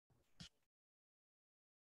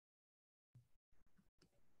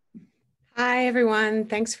Hi, everyone.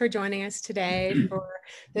 Thanks for joining us today for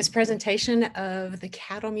this presentation of the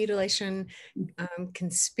cattle mutilation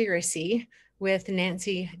conspiracy with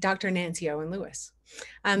Dr. Nancy Owen Lewis.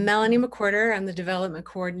 I'm Melanie McWhorter. I'm the development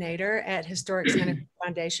coordinator at Historic Santa Fe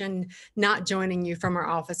Foundation, not joining you from our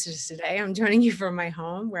offices today. I'm joining you from my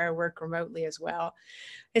home where I work remotely as well.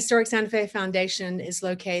 Historic Santa Fe Foundation is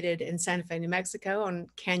located in Santa Fe, New Mexico on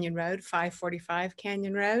Canyon Road, 545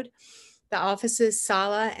 Canyon Road. The offices,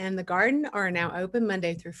 Sala and the garden are now open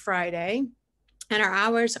Monday through Friday. And our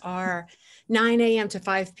hours are 9 a.m. to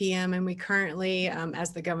 5 p.m. And we currently,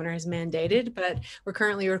 as the governor has mandated, but we're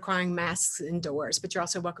currently requiring masks indoors, but you're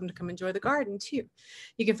also welcome to come enjoy the garden too.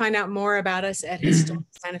 You can find out more about us at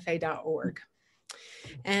historicsantafe.org.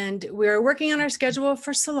 And we're working on our schedule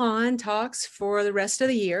for salon talks for the rest of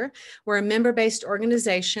the year. We're a member-based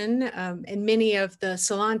organization, and many of the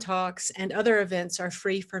salon talks and other events are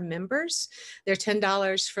free for members. They're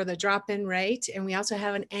 $10 for the drop-in rate. And we also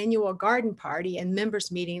have an annual garden party and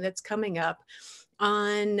members meeting that's coming up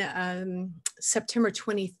on September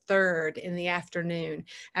 23rd in the afternoon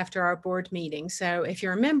after our board meeting. So if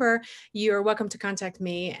you're a member, you are welcome to contact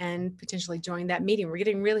me and potentially join that meeting. We're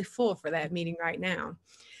getting really full for that meeting right now.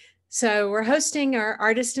 So we're hosting our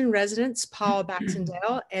artist in residence, Paul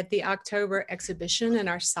Baxendale, at the October exhibition in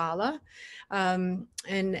our sala in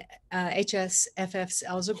HSFF's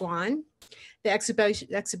El Zaguan. The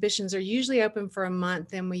exhibitions are usually open for a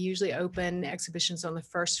month, and we usually open exhibitions on the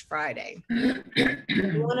first Friday.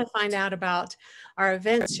 If you want to find out about our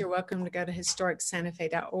events, you're welcome to go to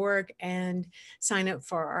historicsantafe.org and sign up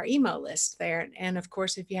for our email list there. And of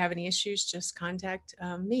course, if you have any issues, just contact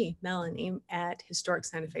me, Melanie, at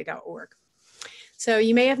historicsantafe.org. So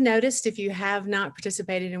you may have noticed, if you have not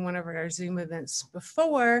participated in one of our Zoom events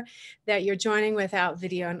before, that you're joining without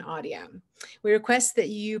video and audio. We request that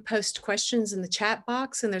you post questions in the chat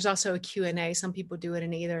box, and there's also a Q&A. Some people do it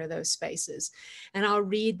in either of those spaces. And I'll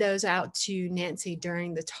read those out to Nancy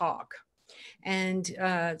during the talk. And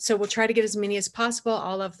so we'll try to get as many as possible,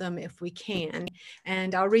 all of them if we can.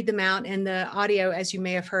 And I'll read them out. And the audio, as you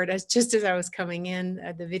may have heard, just as I was coming in,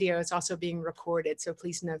 the video is also being recorded. So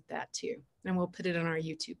please note that too. And we'll put it on our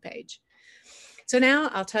YouTube page. So now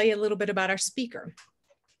I'll tell you a little bit about our speaker.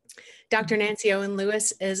 Dr. Nancy Owen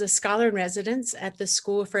Lewis is a scholar in residence at the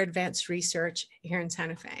School for Advanced Research here in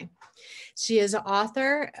Santa Fe. She is an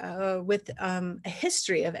author with a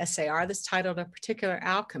history of SAR that's titled A Particular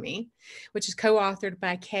Alchemy, which is co-authored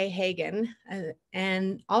by Kay Hagan,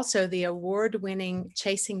 and also the award-winning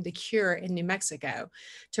Chasing the Cure in New Mexico,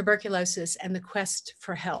 Tuberculosis and the Quest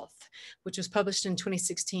for Health, which was published in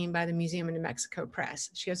 2016 by the Museum of New Mexico Press.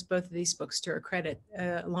 She has both of these books to her credit,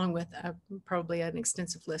 along with probably an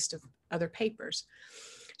extensive list of other papers.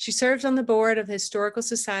 She serves on the board of the Historical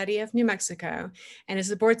Society of New Mexico and is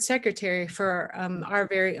the board secretary for our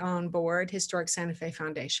very own board, Historic Santa Fe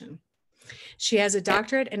Foundation. She has a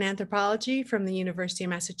doctorate in anthropology from the University of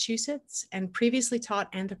Massachusetts and previously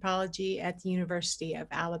taught anthropology at the University of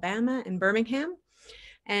Alabama in Birmingham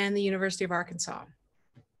and the University of Arkansas.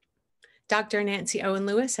 Dr. Nancy Owen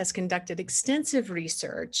Lewis has conducted extensive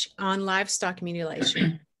research on livestock mutilation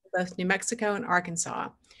in both New Mexico and Arkansas,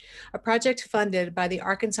 a project funded by the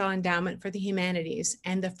Arkansas Endowment for the Humanities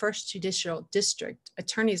and the First Judicial District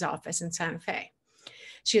Attorney's Office in Santa Fe.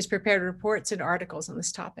 She has prepared reports and articles on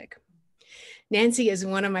this topic. Nancy is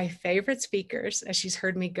one of my favorite speakers, as she's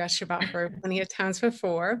heard me gush about her plenty of times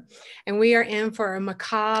before, and we are in for a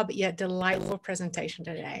macabre yet delightful presentation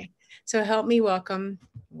today. So help me welcome,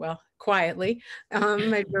 well, quietly,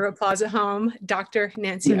 maybe your applause at home, Dr.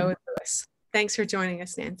 Nancy Owen Lewis. Thanks for joining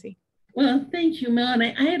us, Nancy. Well, thank you,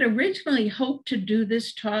 Melanie. I had originally hoped to do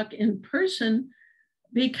this talk in person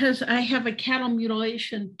because I have a cattle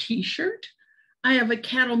mutilation t-shirt. I have a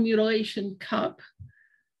cattle mutilation cup.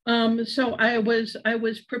 So I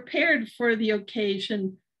was prepared for the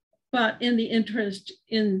occasion, but in the interest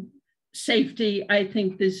in safety, I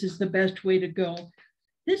think this is the best way to go.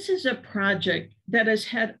 This is a project that has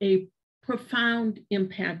had a profound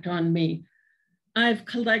impact on me. I've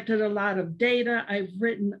collected a lot of data, I've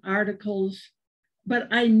written articles, but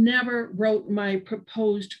I never wrote my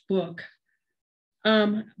proposed book.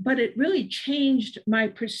 But it really changed my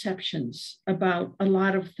perceptions about a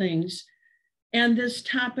lot of things. And this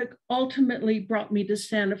topic ultimately brought me to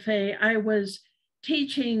Santa Fe. I was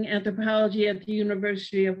teaching anthropology at the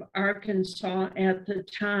University of Arkansas at the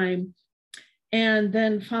time. And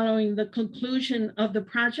then following the conclusion of the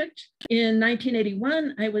project in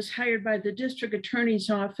 1981, I was hired by the district attorney's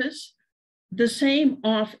office, the same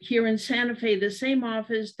here in Santa Fe, the same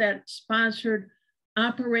office that sponsored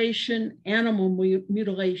Operation Animal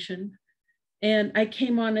Mutilation. And I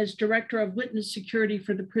came on as director of witness security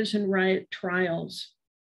for the prison riot trials.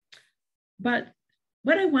 But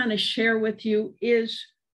what I want to share with you is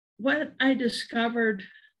what I discovered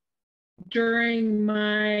during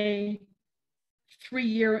my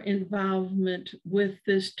 3-year involvement with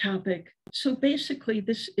this topic. So basically,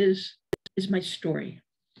 this is my story.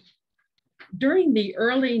 During the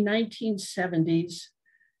early 1970s,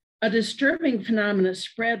 a disturbing phenomenon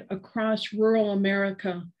spread across rural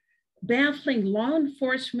America, baffling law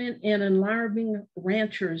enforcement and alarming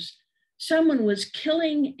ranchers. Someone was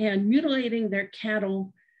killing and mutilating their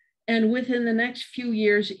cattle, and within the next few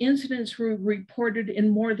years, incidents were reported in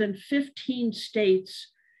more than 15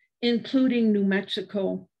 states, including New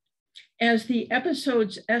Mexico. As the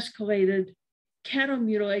episodes escalated, cattle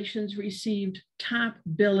mutilations received top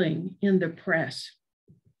billing in the press.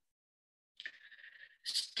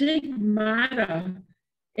 Stigmata,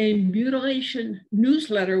 a mutilation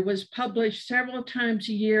newsletter, was published several times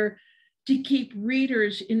a year to keep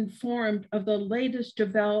readers informed of the latest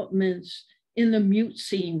developments in the mute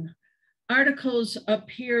scene. Articles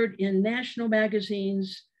appeared in national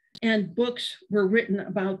magazines and books were written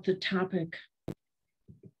about the topic.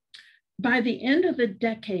 By the end of the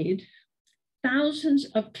decade, thousands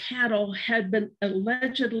of cattle had been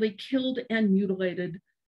allegedly killed and mutilated,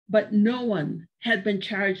 but no one had been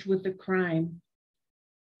charged with the crime.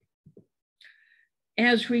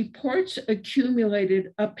 As reports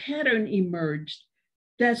accumulated, a pattern emerged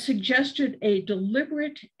that suggested a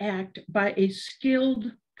deliberate act by a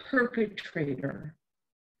skilled perpetrator.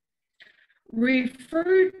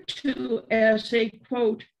 Referred to as a,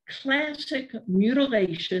 quote, classic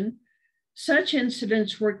mutilation, such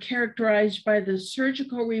incidents were characterized by the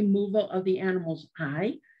surgical removal of the animal's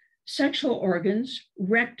eye, sexual organs,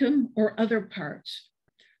 rectum, or other parts.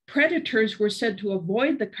 Predators were said to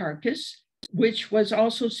avoid the carcass, which was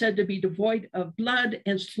also said to be devoid of blood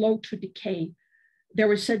and slow to decay. There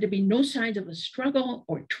were said to be no signs of a struggle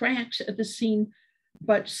or tracks at the scene,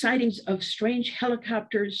 but sightings of strange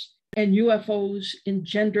helicopters and UFOs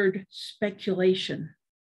engendered speculation.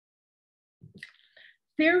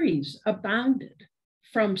 Theories abounded,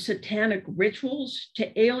 from satanic rituals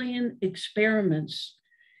to alien experiments,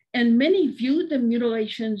 and many viewed the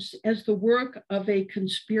mutilations as the work of a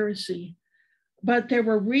conspiracy, but there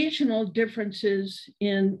were regional differences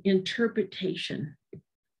in interpretation.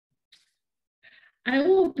 I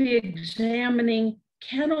will be examining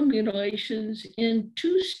cattle mutilations in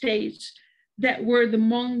 2 states that were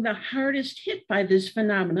among the hardest hit by this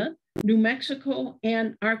phenomena, New Mexico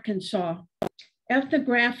and Arkansas.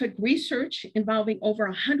 Ethnographic research involving over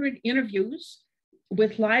 100 interviews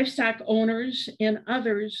with livestock owners and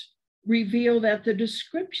others reveal that the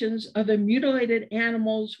descriptions of the mutilated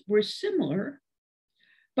animals were similar,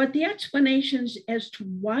 but the explanations as to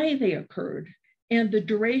why they occurred and the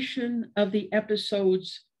duration of the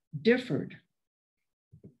episodes differed.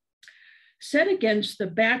 Set against the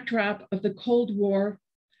backdrop of the Cold War,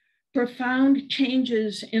 profound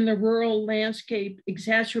changes in the rural landscape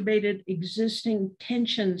exacerbated existing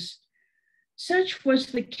tensions. Such was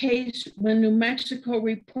the case when New Mexico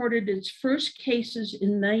reported its first cases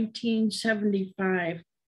in 1975.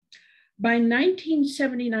 By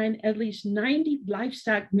 1979, at least 90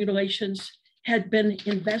 livestock mutilations had been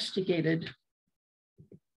investigated.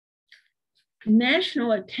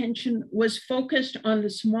 National attention was focused on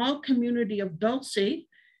the small community of Dulce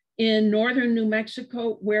in northern New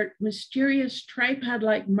Mexico, where mysterious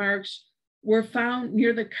tripod-like marks were found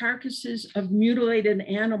near the carcasses of mutilated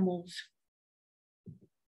animals.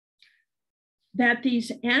 That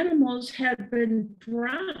these animals had been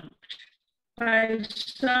dropped by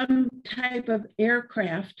some type of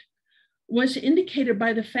aircraft was indicated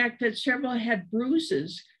by the fact that several had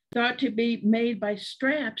bruises thought to be made by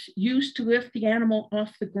straps used to lift the animal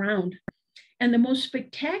off the ground. And the most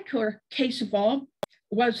spectacular case of all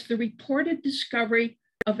was the reported discovery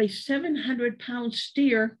of a 700-pound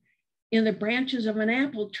steer in the branches of an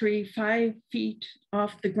apple tree 5 feet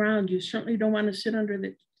off the ground. You certainly don't want to sit under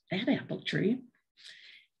that apple tree.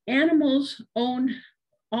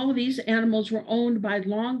 All of these animals were owned by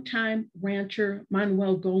longtime rancher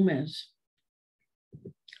Manuel Gomez.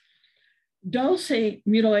 Dulce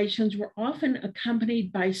mutilations were often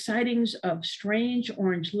accompanied by sightings of strange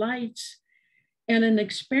orange lights, and an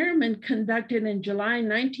experiment conducted in July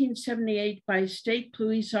 1978 by State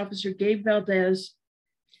Police Officer Gabe Valdez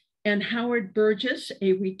and Howard Burgess,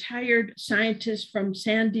 a retired scientist from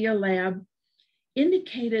Sandia Lab,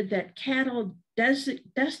 indicated that cattle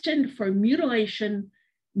destined for mutilation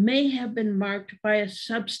may have been marked by a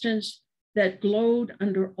substance that glowed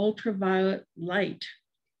under ultraviolet light.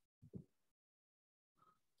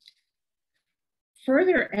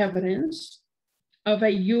 Further evidence of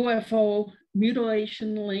a UFO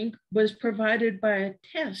mutilation link was provided by a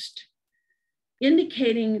test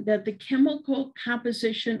indicating that the chemical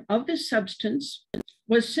composition of the substance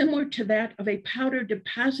was similar to that of a powder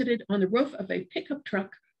deposited on the roof of a pickup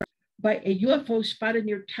truck by a UFO spotted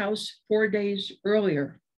near Taos 4 days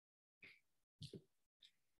earlier.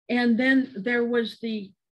 And then there was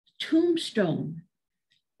the tombstone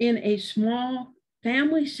in a small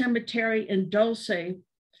family cemetery in Dulce,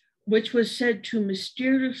 which was said to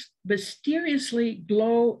mysteriously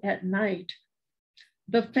glow at night.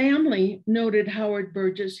 The family, noted Howard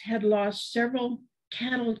Burgess, had lost several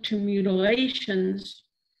cattle to mutilations.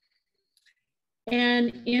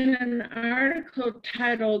 And in an article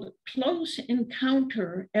titled Close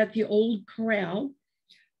Encounter at the Old Corral,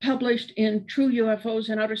 published in True UFOs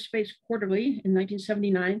and Outer Space Quarterly in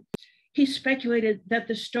 1979, he speculated that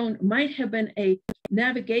the stone might have been a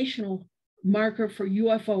navigational marker for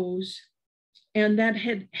UFOs and that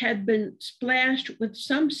had been splashed with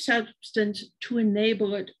some substance to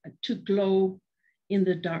enable it to glow in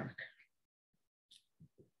the dark.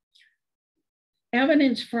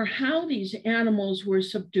 Evidence for how these animals were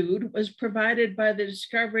subdued was provided by the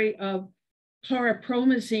discovery of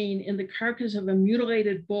chloropromazine in the carcass of a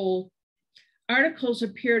mutilated bull. Articles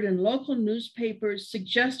appeared in local newspapers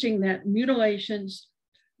suggesting that mutilations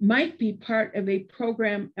might be part of a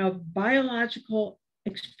program of biological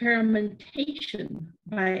experimentation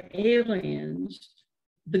by aliens,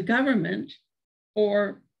 the government,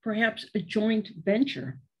 or perhaps a joint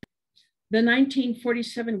venture. The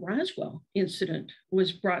 1947 Roswell incident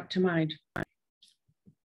was brought to mind.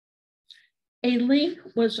 A link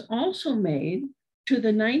was also made to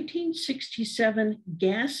the 1967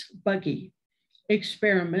 gas buggy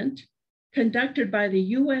experiment conducted by the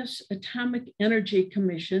US Atomic Energy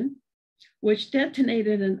Commission, which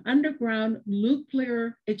detonated an underground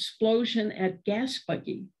nuclear explosion at Gas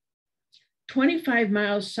Buggy, 25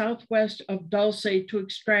 miles southwest of Dulce, to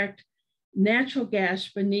extract natural gas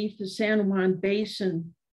beneath the San Juan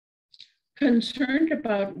Basin. Concerned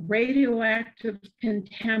about radioactive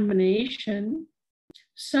contamination,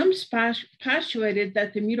 some postulated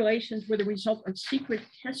that the mutilations were the result of secret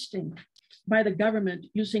testing by the government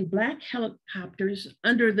using black helicopters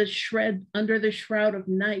under the shroud of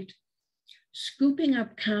night, scooping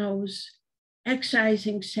up cows,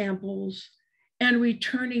 excising samples, and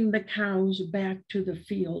returning the cows back to the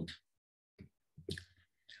field.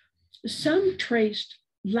 Some traced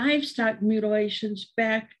livestock mutilations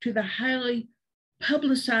back to the highly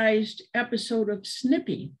publicized episode of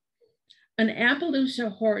Snippy, an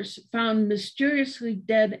Appaloosa horse found mysteriously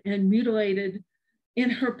dead and mutilated in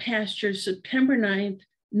her pasture September 9th,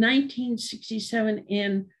 1967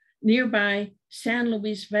 in nearby San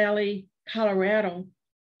Luis Valley, Colorado.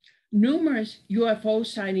 Numerous UFO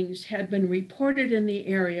sightings had been reported in the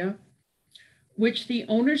area, which the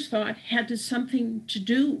owners thought had something to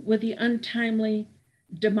do with the untimely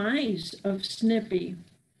demise of Snippy.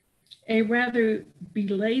 A rather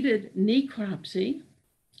belated necropsy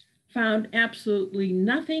found absolutely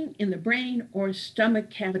nothing in the brain or stomach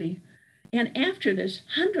cavity. And after this,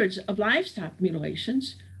 hundreds of livestock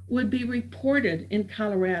mutilations would be reported in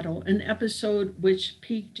Colorado, an episode which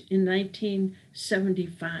peaked in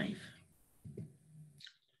 1975.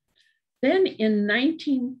 Then in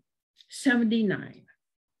 1979,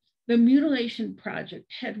 the mutilation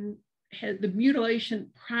project the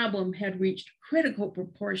mutilation problem had reached critical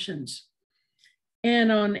proportions.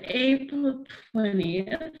 And on April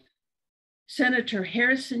 20th, Senator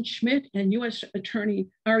Harrison Schmitt and U.S. Attorney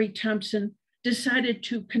Ari Thompson decided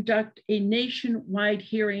to conduct a nationwide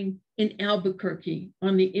hearing in Albuquerque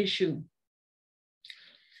on the issue.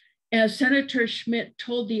 As Senator Schmitt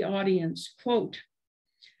told the audience, quote,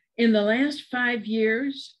 "In the last 5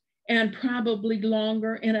 years, and probably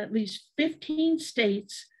longer, in at least 15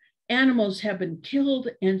 states, animals have been killed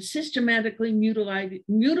and systematically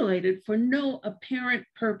mutilated for no apparent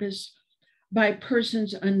purpose by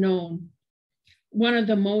persons unknown. One of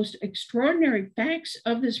the most extraordinary facts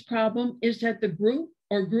of this problem is that the group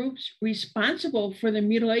or groups responsible for the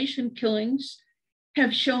mutilation killings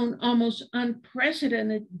have shown almost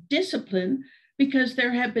unprecedented discipline because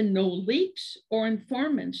there have been no leaks or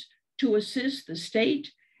informants to assist the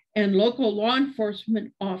state and local law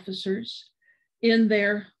enforcement officers in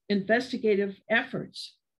their investigative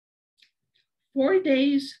efforts." 4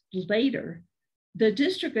 days later, the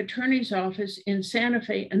district attorney's office in Santa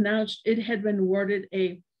Fe announced it had been awarded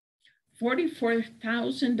a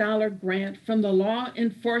 $44,000 grant from the Law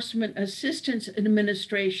Enforcement Assistance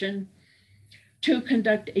Administration to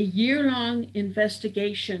conduct a year-long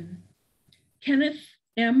investigation. Kenneth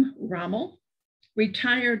M. Rommel,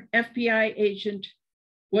 retired FBI agent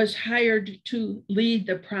was hired to lead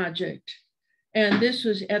the project. And this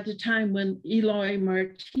was at the time when Eloy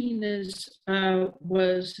Martinez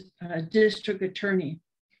was district attorney.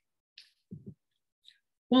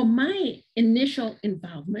 Well, my initial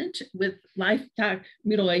involvement with livestock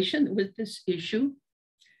mutilation with this issue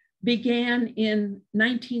began in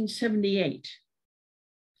 1978.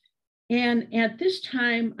 And at this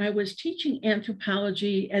time, I was teaching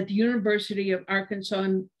anthropology at the University of Arkansas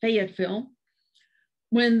in Fayetteville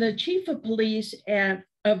when the chief of police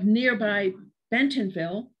of nearby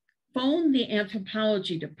Bentonville phoned the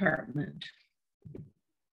anthropology department.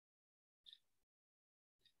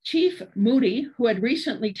 Chief Moody, who had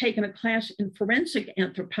recently taken a class in forensic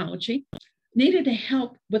anthropology, needed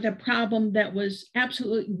help with a problem that was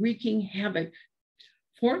absolutely wreaking havoc.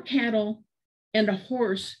 4 cattle and a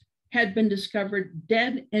horse had been discovered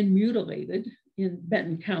dead and mutilated in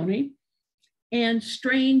Benton County, and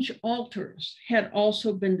strange altars had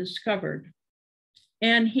also been discovered.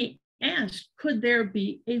 And he asked, could there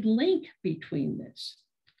be a link between this?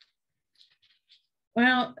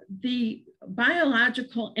 Well, the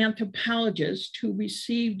biological anthropologist who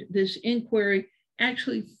received this inquiry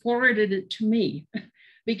actually forwarded it to me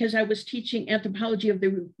because I was teaching anthropology of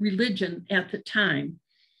the religion at the time.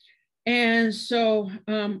 And so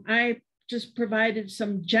I just provided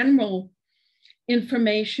some general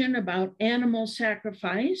information about animal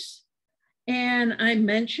sacrifice. And I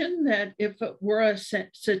mentioned that if it were a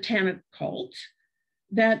satanic cult,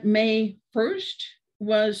 that May 1st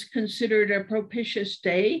was considered a propitious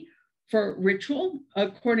day for ritual,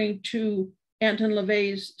 according to Anton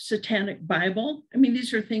LaVey's Satanic Bible. I mean,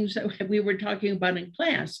 these are things that we were talking about in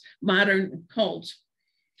class, modern cults.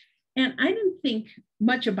 And I didn't think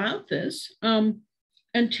much about this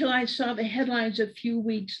until I saw the headlines a few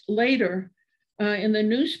weeks later in the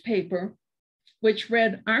newspaper, which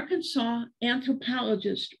read, Arkansas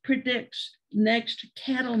anthropologist predicts next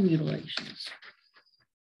cattle mutilations.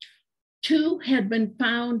 2 had been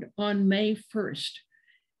found on May 1st.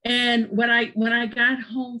 And when I got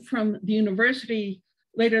home from the university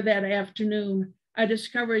later that afternoon, I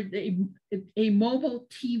discovered a mobile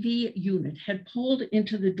TV unit had pulled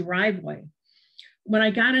into the driveway. When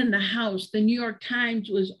I got in the house, the New York Times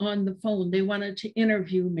was on the phone. They wanted to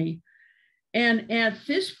interview me. And at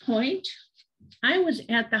this point, I was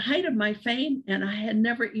at the height of my fame and I had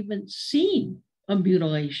never even seen a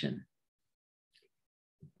mutilation.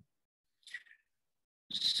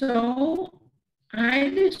 So I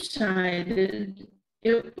decided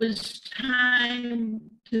it was time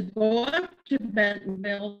to go up to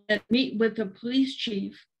Bentonville and meet with the police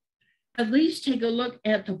chief, at least take a look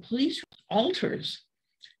at the police altars.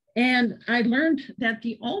 And I learned that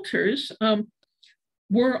the altars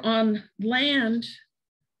were on land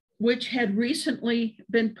which had recently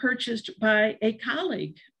been purchased by a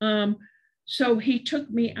colleague. So he took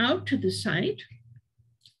me out to the site.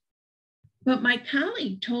 But my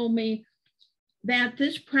colleague told me that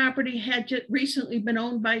this property had just recently been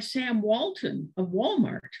owned by Sam Walton of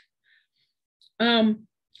Walmart. And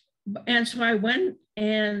so I went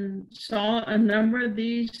and saw a number of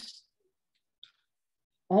these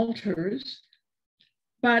altars,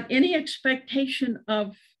 but any expectation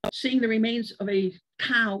of seeing the remains of a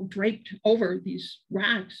cow draped over these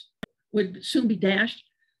rocks would soon be dashed,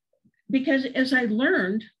 because as I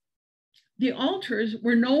learned, the altars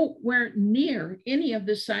were nowhere near any of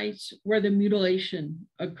the sites where the mutilation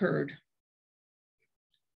occurred.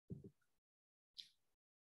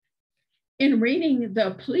 In reading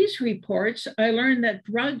the police reports, I learned that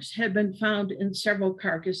drugs had been found in several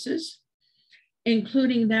carcasses,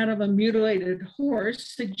 including that of a mutilated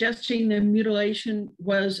horse, suggesting the mutilation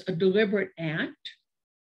was a deliberate act.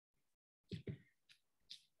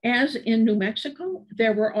 As in New Mexico,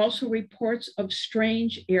 there were also reports of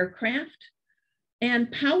strange aircraft,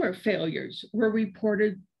 and power failures were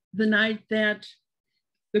reported the night that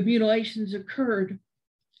the mutilations occurred.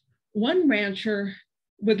 One rancher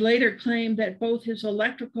would later claim that both his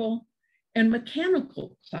electrical and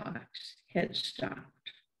mechanical clocks had stopped.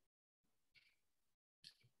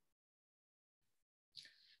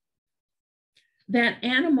 That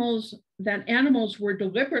animals were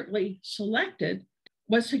deliberately selected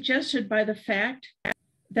was suggested by the fact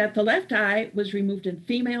that the left eye was removed in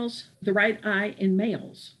females, the right eye in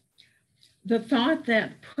males. The thought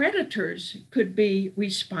that predators could be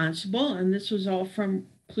responsible, and this was all from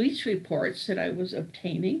police reports that I was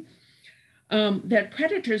obtaining, that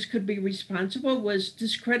predators could be responsible was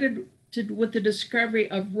discredited with the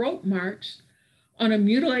discovery of rope marks on a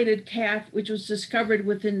mutilated calf, which was discovered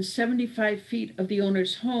within 75 feet of the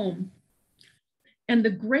owner's home. And the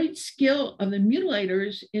great skill of the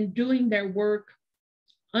mutilators in doing their work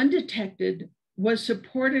undetected was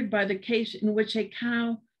supported by the case in which a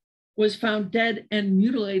cow was found dead and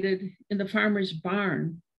mutilated in the farmer's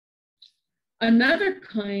barn. Another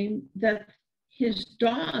claimed that his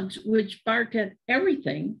dogs, which barked at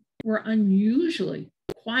everything, were unusually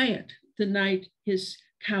quiet the night his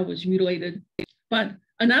cow was mutilated. But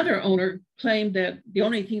another owner claimed that the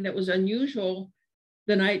only thing that was unusual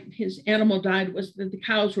the night his animal died was that the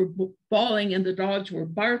cows were bawling and the dogs were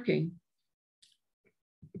barking.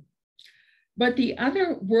 But the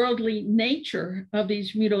otherworldly nature of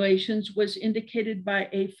these mutilations was indicated by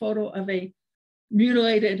a photo of a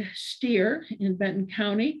mutilated steer in Benton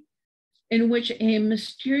County, in which a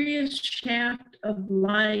mysterious shaft of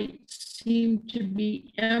light seemed to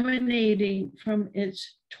be emanating from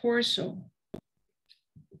its torso.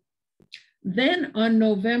 Then on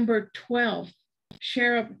November 12th,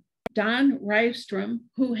 Sheriff Don Rivestrom,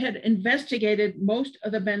 who had investigated most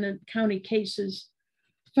of the Benton County cases,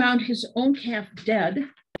 found his own calf dead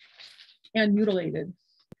and mutilated.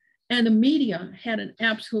 And the media had an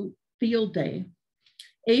absolute field day.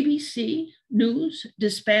 ABC News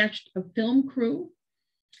dispatched a film crew,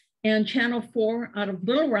 and Channel 4 out of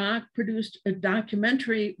Little Rock produced a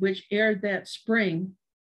documentary which aired that spring.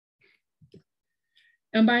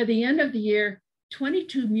 And by the end of the year,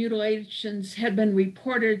 22 mutilations had been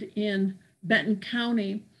reported in Benton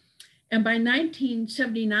County. And by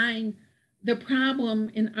 1979, the problem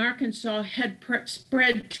in Arkansas had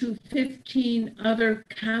spread to 15 other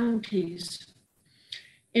counties.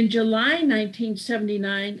 In July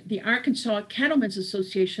 1979, the Arkansas Cattlemen's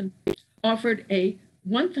Association offered a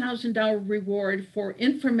 $1,000 reward for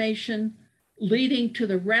information leading to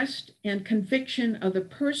the arrest and conviction of the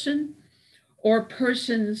person or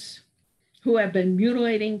persons who have been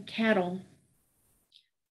mutilating cattle.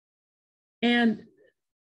 And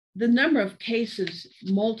the number of cases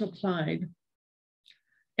multiplied.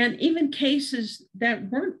 And even cases that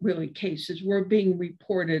weren't really cases were being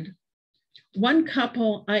reported. One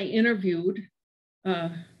couple I interviewed, a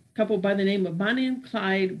couple by the name of Bonnie and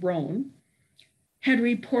Clyde Roan, had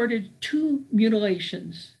reported 2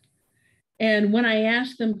 mutilations. And when I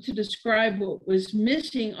asked them to describe what was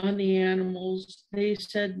missing on the animals, they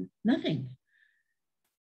said nothing.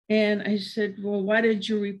 And I said, well, why did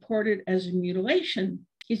you report it as a mutilation?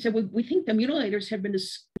 He said, well, we think the mutilators have been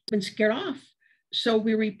scared off, so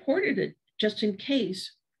we reported it just in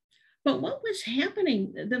case. But what was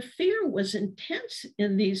happening? The fear was intense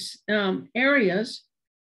in these areas,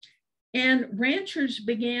 and ranchers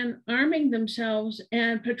began arming themselves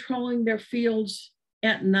and patrolling their fields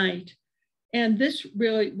at night. And this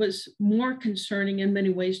really was more concerning in many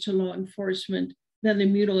ways to law enforcement than the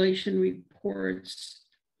mutilation reports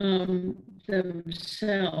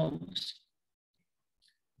themselves.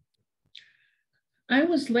 I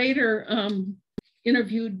was later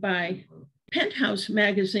interviewed by Penthouse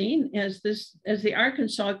magazine as the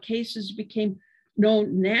Arkansas cases became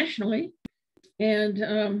known nationally. And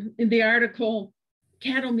in the article,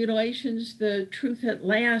 Cattle Mutilations, The Truth at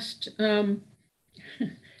Last,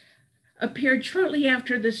 appeared shortly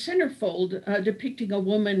after the centerfold depicting a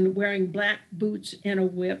woman wearing black boots and a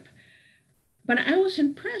whip. But I was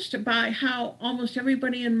impressed by how almost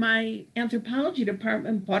everybody in my anthropology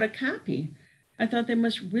department bought a copy. I thought they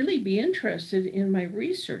must really be interested in my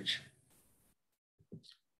research.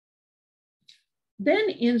 Then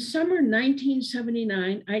in summer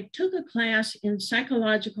 1979, I took a class in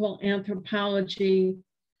psychological anthropology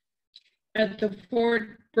at the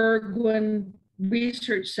Fort Burgwin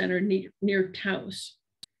Research Center near Taos.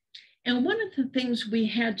 And one of the things we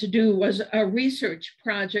had to do was a research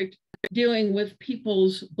project dealing with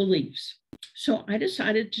people's beliefs. So I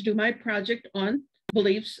decided to do my project on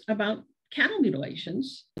beliefs about cattle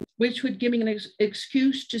mutilations, which would give me an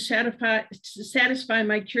excuse to satisfy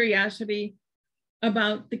my curiosity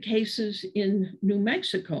about the cases in New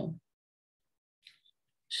Mexico.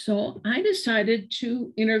 So I decided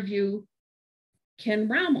to interview Ken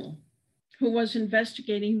Rommel, who was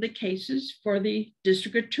investigating the cases for the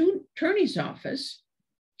district attorney's office.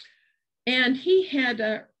 And he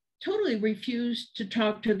had totally refused to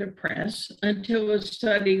talk to the press until the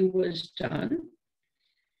study was done.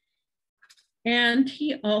 And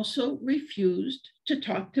he also refused to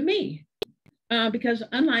talk to me because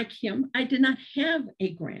unlike him, I did not have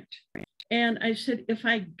a grant. And I said, if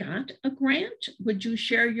I got a grant, would you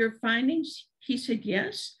share your findings? He said,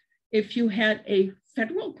 yes. If you had a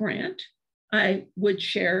federal grant, I would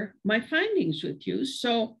share my findings with you.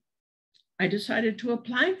 So I decided to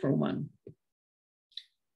apply for one.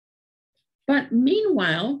 But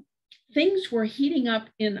meanwhile, things were heating up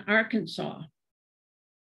in Arkansas.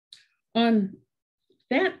 On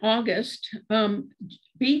that August,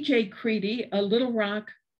 B.J. Creedy, a Little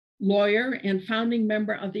Rock lawyer and founding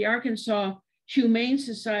member of the Arkansas Humane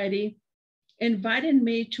Society, invited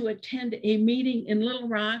me to attend a meeting in Little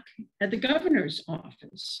Rock at the governor's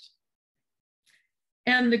office.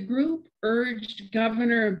 And the group urged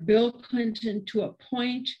Governor Bill Clinton to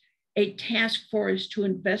appoint a task force to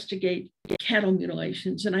investigate cattle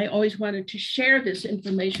mutilations. And I always wanted to share this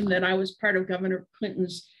information that I was part of Governor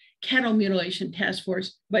Clinton's cattle mutilation task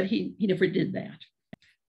force, but he never did that.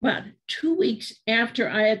 But 2 weeks after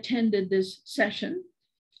I attended this session,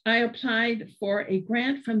 I applied for a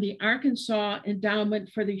grant from the Arkansas Endowment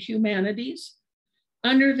for the Humanities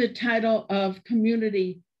under the title of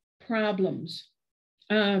Community Problems,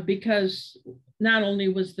 because not only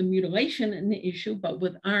was the mutilation an issue, but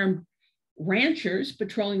with armed ranchers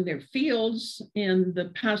patrolling their fields and the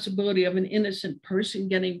possibility of an innocent person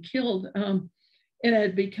getting killed, it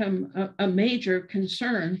had become a major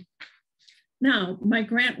concern. Now, my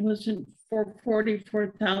grant wasn't for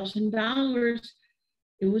 $44,000.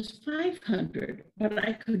 It was $500, but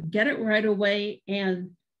I could get it right away.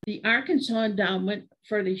 And the Arkansas Endowment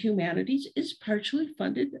for the Humanities is partially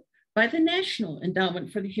funded by the National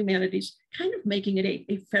Endowment for the Humanities, kind of making it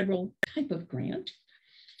a federal type of grant.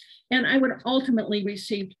 And I would ultimately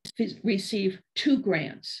receive 2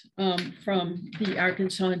 grants from the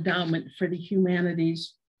Arkansas Endowment for the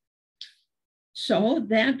Humanities. So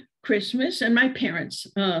that Christmas, and my parents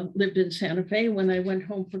lived in Santa Fe when I went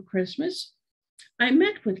home for Christmas, I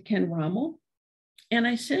met with Ken Rommel and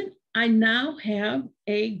I said, I now have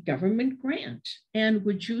a government grant, and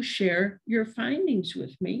would you share your findings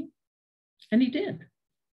with me? And he did.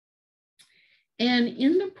 And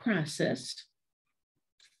in the process,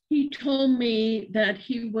 he told me that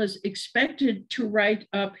he was expected to write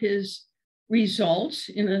up his results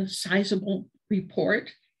in a sizable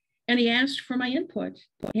report, and he asked for my input.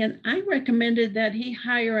 And I recommended that he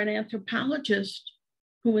hire an anthropologist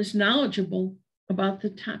who was knowledgeable about the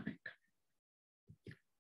topic.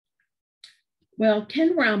 Well,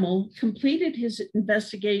 Ken Rommel completed his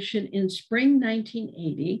investigation in spring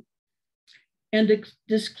 1980 and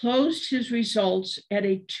disclosed his results at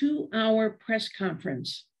a 2-hour press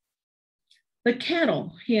conference. The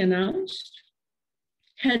cattle, he announced,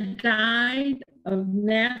 had died of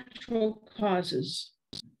natural causes.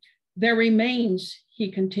 Their remains,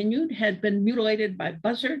 he continued, had been mutilated by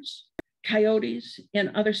buzzards, coyotes,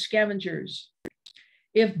 and other scavengers.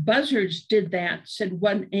 If buzzards did that, said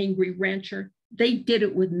one angry rancher, they did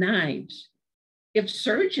it with knives. If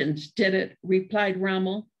surgeons did it, replied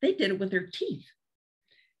Rommel, they did it with their teeth.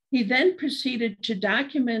 He then proceeded to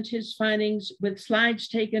document his findings with slides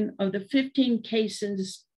taken of the 15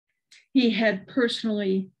 cases he had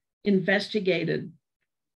personally investigated.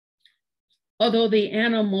 Although the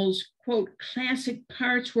animals' quote, classic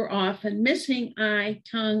parts were often missing eye,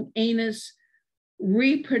 tongue, anus,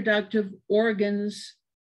 reproductive organs,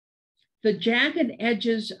 the jagged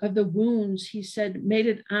edges of the wounds, he said, made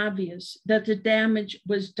it obvious that the damage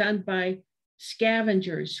was done by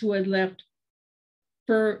scavengers who had left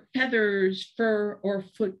feathers, fur, or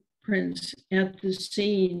footprints at the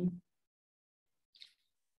scene.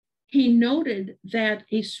 He noted that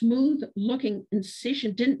a smooth-looking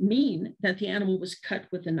incision didn't mean that the animal was cut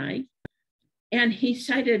with a knife, and he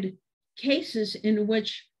cited cases in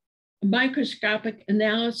which microscopic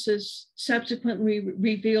analysis subsequently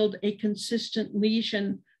revealed a consistent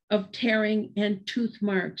lesion of tearing and tooth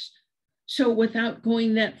marks. So without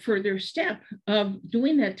going that further step of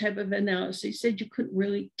doing that type of analysis, he said you couldn't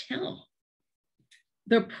really tell.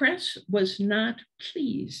 The press was not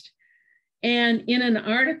pleased. And in an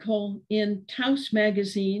article in Taos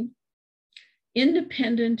magazine,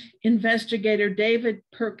 independent investigator David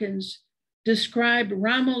Perkins described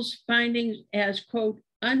Rommel's findings as, quote,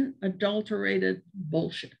 unadulterated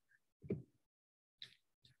bullshit.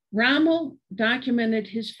 Rommel documented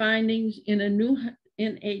his findings in a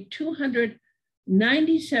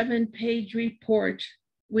 297-page report,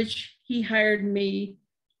 which he hired me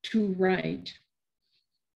to write.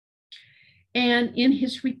 And in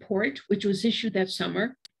his report, which was issued that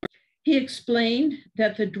summer, he explained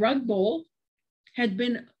that the drug bull had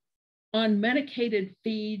been on medicated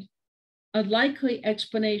feed, a likely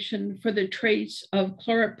explanation for the trace of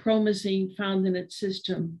chlorpromazine found in its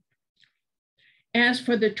system. As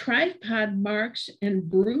for the tripod marks and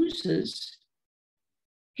bruises,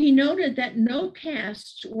 he noted that no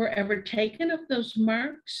casts were ever taken of those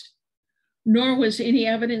marks, nor was any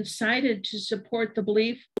evidence cited to support the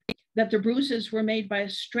belief that the bruises were made by a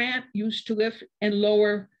strap used to lift and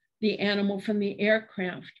lower the animal from the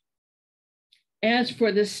aircraft. As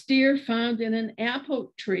for the steer found in an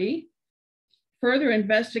apple tree, Further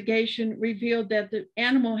investigation revealed that the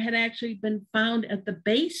animal had actually been found at the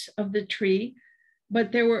base of the tree,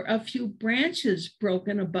 but there were a few branches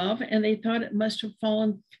broken above, and they thought it must have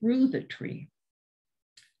fallen through the tree.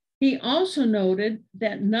 He also noted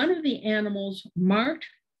that none of the animals marked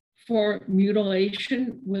for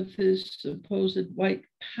mutilation with this supposed white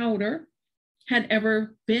powder had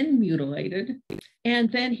ever been mutilated.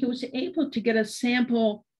 And then he was able to get a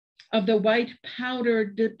sample of the white powder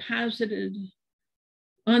deposited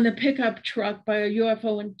on the pickup truck by a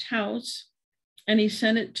UFO in Taos, and he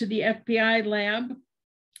sent it to the FBI lab,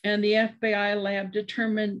 and the FBI lab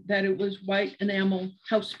determined that it was white enamel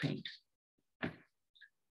house paint.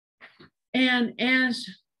 And as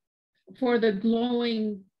for the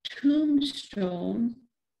glowing tombstone,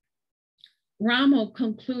 Rommel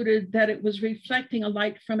concluded that it was reflecting a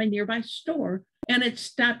light from a nearby store, and it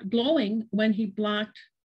stopped glowing when he blocked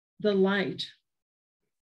the light.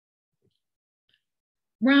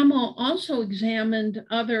 Rommel also examined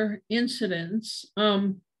other incidents,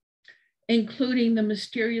 including the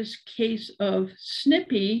mysterious case of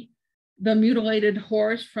Snippy, the mutilated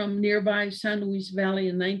horse from nearby San Luis Valley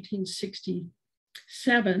in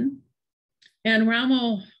 1967. And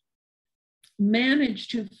Rommel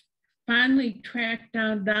managed to finally track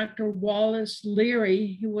down Dr. Wallace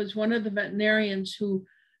Leary, who was one of the veterinarians who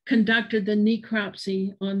conducted the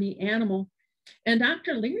necropsy on the animal. And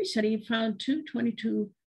Dr. Leary said he found two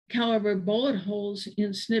 .22 caliber bullet holes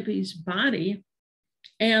in Snippy's body.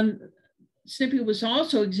 And Snippy was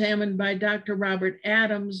also examined by Dr. Robert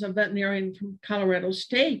Adams, a veterinarian from Colorado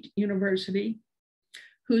State University,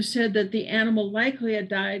 who said that the animal likely had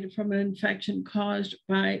died from an infection caused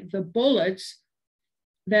by the bullets,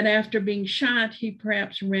 that after being shot, he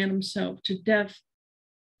perhaps ran himself to death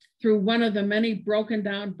through one of the many broken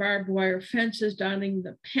down barbed wire fences dotting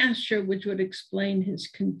the pasture, which would explain his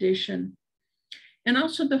condition. And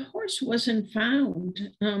also the horse wasn't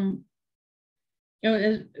found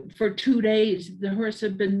for 2 days. The horse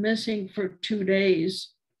had been missing for 2 days.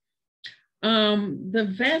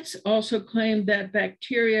 The vets also claimed that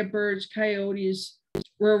bacteria, birds, coyotes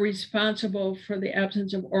were responsible for the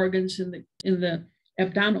absence of organs in the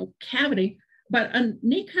abdominal cavity, but a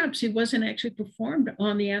necropsy wasn't actually performed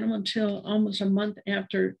on the animal until almost a month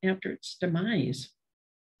after its demise.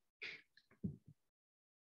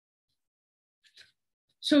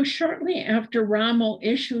 So shortly after Rommel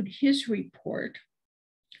issued his report,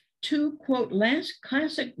 two, quote, last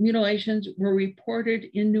classic mutilations were reported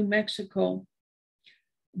in New Mexico,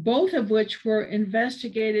 both of which were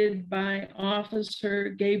investigated by Officer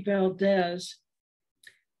Gabe Valdez.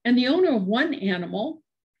 And the owner of one animal,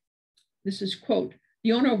 this is quote,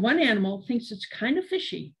 the owner of one animal thinks it's kind of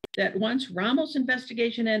fishy that once Rommel's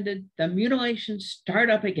investigation ended, the mutilations start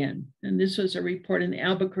up again. And this was a report in the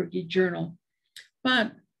Albuquerque Journal.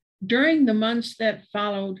 But during the months that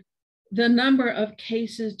followed, the number of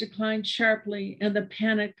cases declined sharply, and the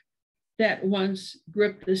panic that once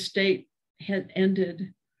gripped the state had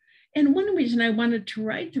ended. And one reason I wanted to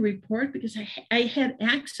write the report, because I had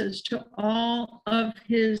access to all of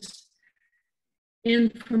his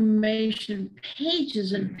information,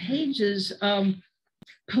 pages and pages of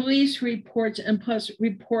police reports and plus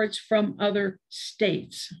reports from other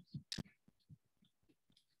states.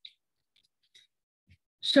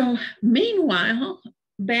 So meanwhile,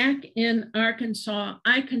 back in Arkansas,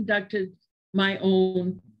 I conducted my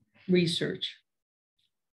own research.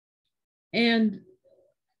 And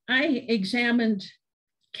I examined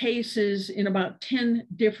cases in about 10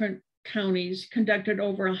 different counties, conducted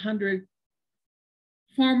over 100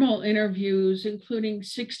 formal interviews, including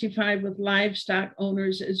 65 with livestock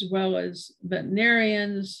owners, as well as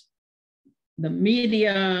veterinarians, the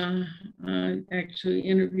media. I actually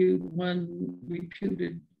interviewed one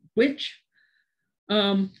reputed witch.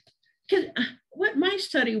 What my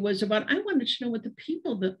study was about, I wanted to know what the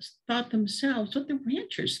people that thought themselves, what the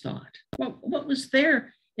ranchers thought, what was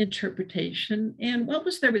their interpretation, and what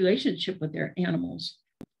was their relationship with their animals,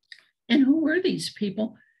 and who were these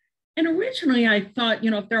people. And originally I thought,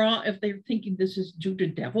 if they're thinking this is due to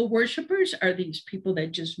devil worshipers, are these people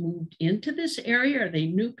that just moved into this area? Are they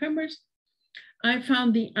newcomers? I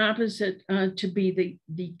found the opposite to be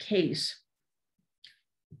the case.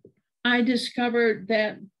 I discovered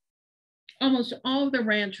that almost all of the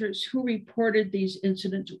ranchers who reported these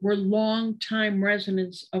incidents were longtime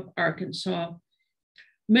residents of Arkansas,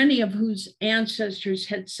 many of whose ancestors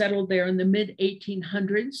had settled there in the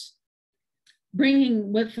mid-1800s,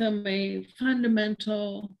 bringing with them a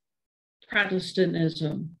fundamental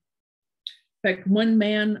Protestantism. In fact, one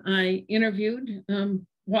man I interviewed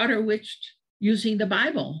water witched using the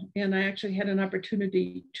Bible. And I actually had an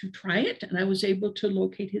opportunity to try it, and I was able to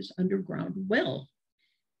locate his underground well.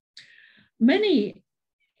 Many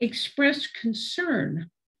expressed concern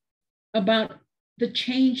about the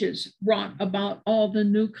changes brought about all the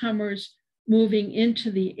newcomers moving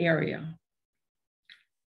into the area.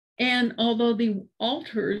 And although the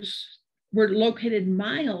altars were located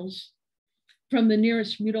miles from the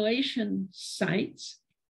nearest mutilation sites,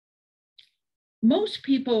 most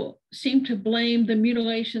people seem to blame the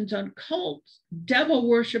mutilations on cults, devil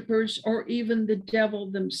worshippers, or even the devil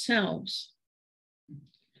themselves.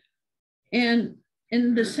 And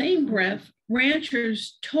in the same breath,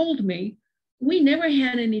 ranchers told me, we never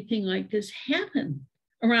had anything like this happen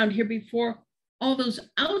around here before all those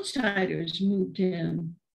outsiders moved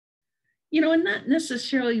in. You know, and not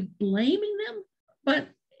necessarily blaming them, but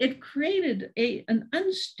it created an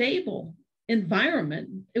unstable environment.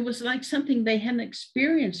 It was like something they hadn't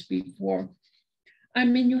experienced before. I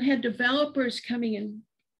mean, you had developers coming in,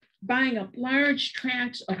 buying up large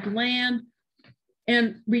tracts of land,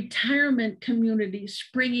 and retirement communities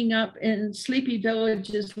springing up in sleepy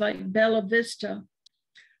villages like Bella Vista.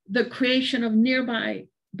 The creation of nearby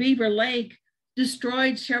Beaver Lake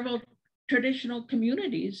destroyed several traditional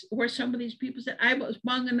communities where some of these people said, I was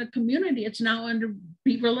born in a community, it's now under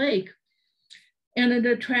Beaver Lake. And it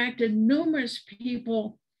attracted numerous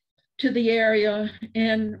people to the area,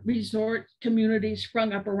 and resort communities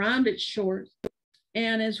sprung up around its shores.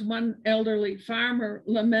 And as one elderly farmer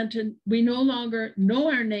lamented, we no longer know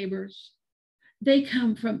our neighbors. They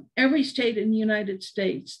come from every state in the United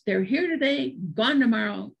States. They're here today, gone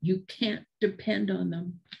tomorrow. You can't depend on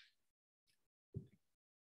them.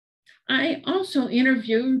 I also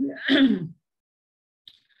interviewed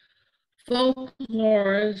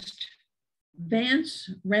folklorist Vance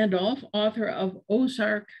Randolph, author of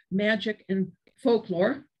Ozark Magic and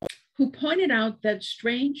Folklore, who pointed out that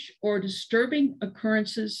strange or disturbing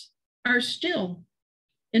occurrences are still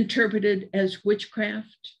interpreted as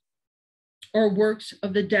witchcraft or works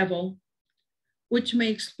of the devil, which may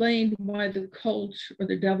explain why the cult or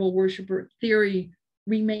the devil worshiper theory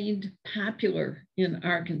remained popular in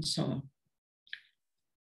Arkansas.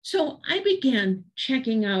 So I began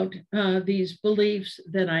checking out these beliefs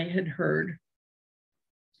that I had heard.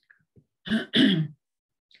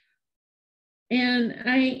 And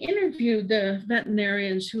I interviewed the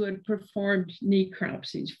veterinarians who had performed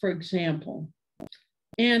necropsies, for example.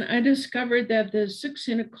 And I discovered that the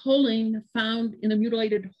succinylcholine found in a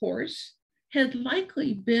mutilated horse had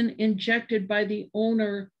likely been injected by the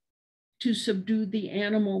owner to subdue the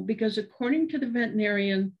animal, because according to the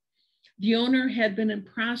veterinarian, the owner had been in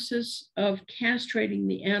process of castrating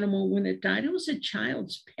the animal when it died. It was a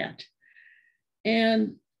child's pet.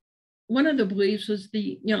 And one of the beliefs was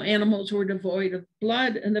the animals were devoid of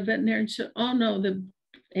blood, and the veterinarian said, oh no, the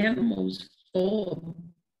animal was full of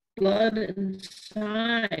blood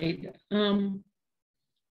inside.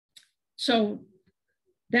 So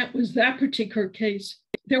that was that particular case.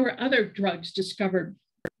 There were other drugs discovered.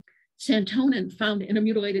 Santonin found in a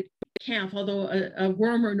mutilated calf, although a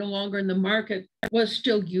wormer no longer in the market, was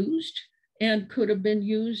still used and could have been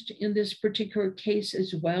used in this particular case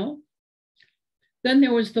as well. Then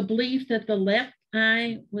there was the belief that the left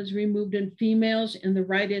eye was removed in females and the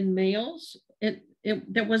right in males.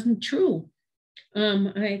 That wasn't true.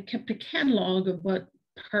 I kept a catalog of what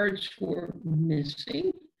parts were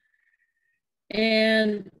missing.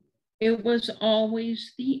 And it was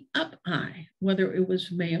always the up eye, whether it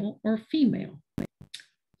was male or female.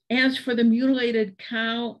 As for the mutilated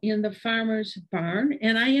cow in the farmer's barn,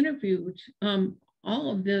 and I interviewed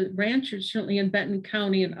all of the ranchers, certainly in Benton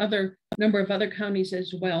County and number of other counties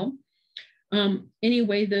as well.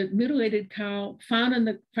 Anyway, the mutilated cow found in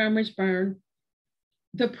the farmer's barn,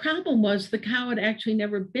 the problem was the cow had actually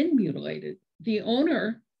never been mutilated. The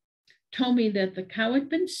owner told me that the cow had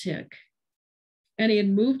been sick and he had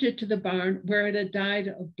moved it to the barn where it had died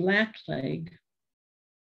of blackleg.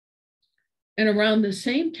 And around the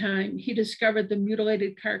same time, he discovered the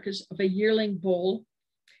mutilated carcass of a yearling bull.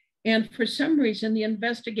 And for some reason, the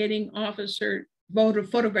investigating officer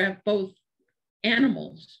photographed both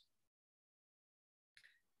animals.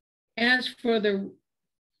 As for the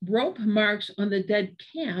rope marks on the dead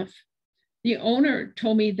calf, the owner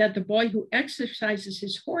told me that the boy who exercises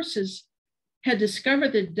his horses had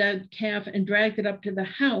discovered the dead calf and dragged it up to the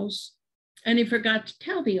house. And he forgot to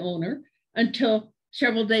tell the owner until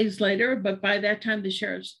several days later, but by that time, the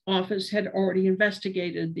sheriff's office had already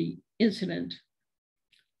investigated the incident.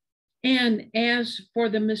 And as for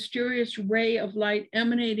the mysterious ray of light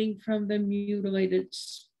emanating from the mutilated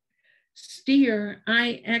steer,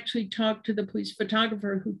 I actually talked to the police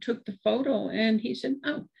photographer who took the photo, and he said,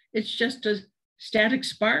 oh, it's just a static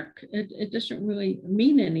spark. It doesn't really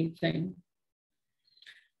mean anything.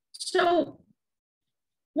 So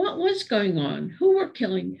what was going on? Who were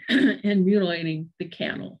killing and mutilating the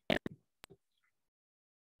cattle?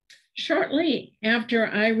 Shortly after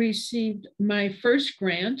I received my first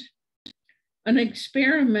grant, an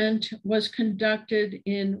experiment was conducted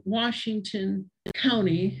in Washington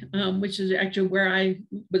County, which is actually where I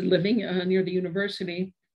was living near the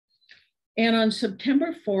university. And on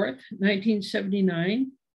September 4th,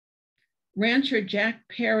 1979, rancher Jack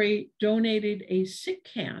Perry donated a sick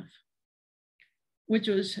calf, which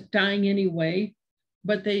was dying anyway,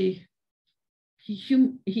 but he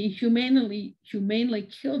humanely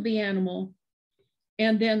killed the animal.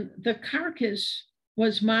 And then the carcass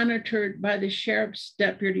was monitored by the sheriff's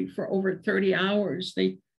deputy for over 30 hours.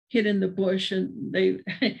 They hid in the bush, and they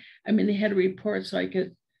had reports like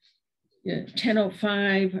at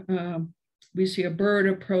 10:05, we see a bird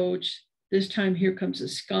approach. This time here comes a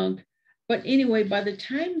skunk. But anyway, by the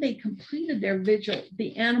time they completed their vigil,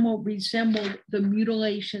 the animal resembled the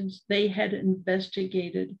mutilations they had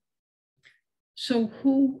investigated. So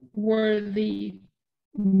who were the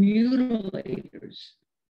mutilators?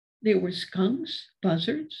 They were skunks,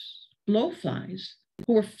 buzzards, blowflies,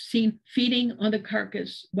 who were seen feeding on the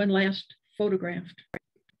carcass when last photographed.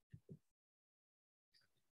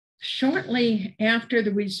 Shortly after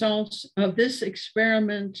the results of this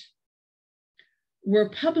experiment were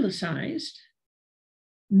publicized,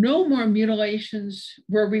 no more mutilations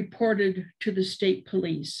were reported to the state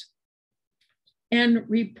police. And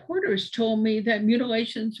reporters told me that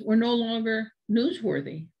mutilations were no longer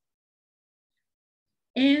newsworthy.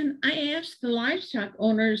 And I asked the livestock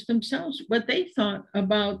owners themselves what they thought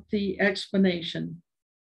about the explanation: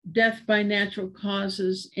 death by natural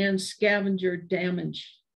causes and scavenger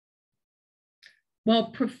damage.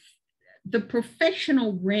 Well, the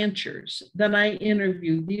professional ranchers that I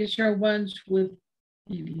interviewed, these are ones with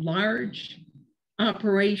large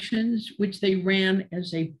operations, which they ran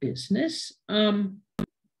as a business,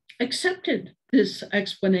 accepted this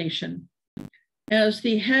explanation. As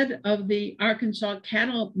the head of the Arkansas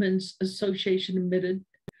Cattlemen's Association admitted,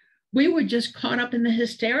 we were just caught up in the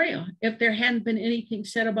hysteria. If there hadn't been anything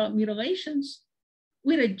said about mutilations,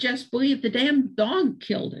 we'd have just believed the damn dog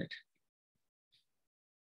killed it.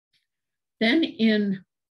 Then in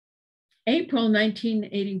April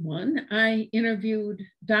 1981, I interviewed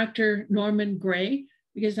Dr. Norman Gray,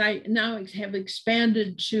 because I now have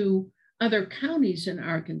expanded to other counties in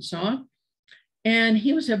Arkansas. And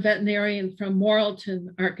he was a veterinarian from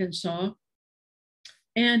Morrilton, Arkansas.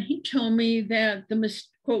 And he told me that the,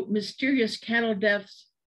 quote, mysterious cattle deaths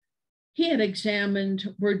he had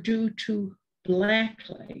examined were due to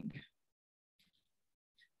blackleg.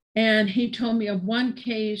 And he told me of one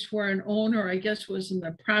case where an owner, I guess, was in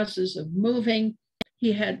the process of moving.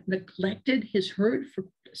 He had neglected his herd for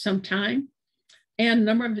some time, and a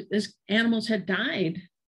number of his animals had died.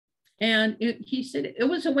 And he said it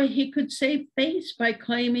was a way he could save face by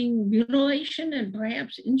claiming mutilation and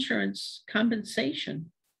perhaps insurance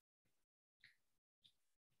compensation.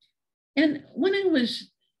 And when I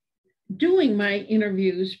was doing my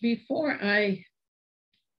interviews, before I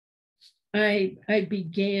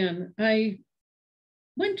began, I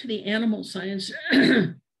went to the animal science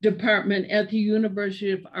department at the University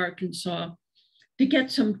of Arkansas to get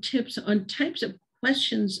some tips on types of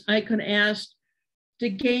questions I could ask to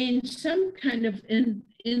gain some kind of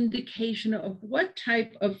indication of what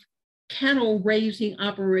type of cattle raising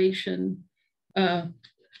operation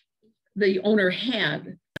the owner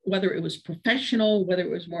had, whether it was professional, whether it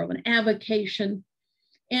was more of an avocation.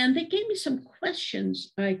 And they gave me some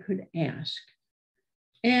questions I could ask.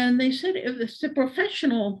 And they said, if it's a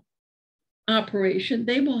professional operation,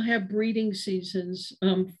 they will have breeding seasons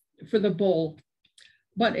for the bull.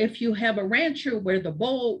 But if you have a rancher where the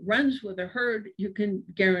bull runs with a herd, you can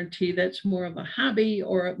guarantee that's more of a hobby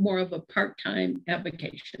or more of a part-time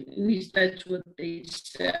avocation. At least that's what they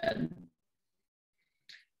said.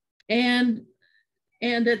 And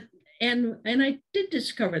I did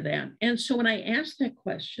discover that. And so when I asked that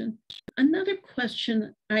question, another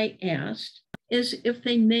question I asked is if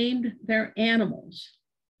they named their animals.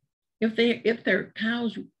 If their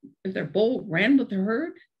cows, if their bull ran with the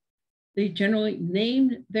herd, they generally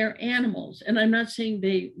named their animals. And I'm not saying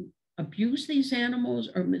they abused these animals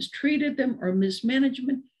or mistreated them or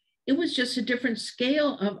mismanagement. It was just a different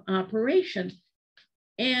scale of operation.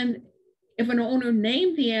 And if an owner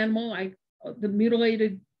named the animal, the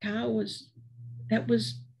mutilated cow was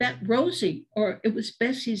that Rosie, or it was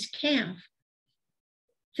Bessie's calf.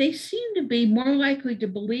 they seem to be more likely to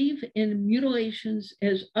believe in mutilations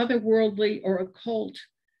as otherworldly or occult.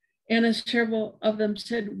 And as several of them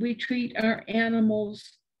said, we treat our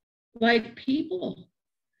animals like people.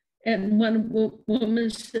 And one woman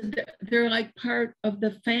said they're like part of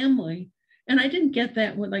the family. And I didn't get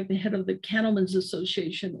that with like the head of the Cattlemen's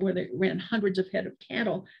Association, where they ran hundreds of head of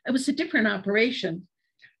cattle. It was a different operation.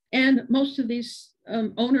 And most of these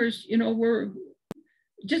owners, were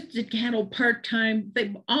just did cattle part-time.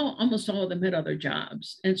 They almost all of them had other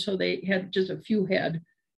jobs. And so they had just a few head,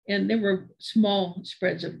 and there were small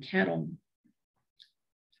spreads of cattle.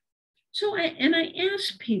 So I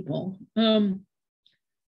asked people,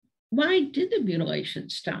 why did the mutilation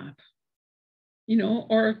stop?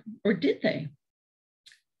 Or did they?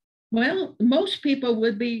 Well, most people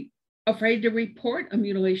would be afraid to report a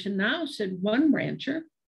mutilation now, said one rancher.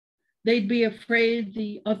 They'd be afraid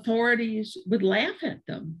the authorities would laugh at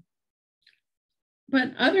them.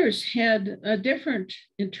 But others had a different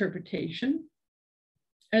interpretation.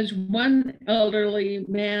 As one elderly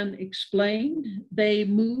man explained, they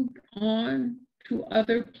moved on to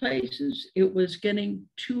other places. It was getting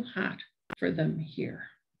too hot for them here.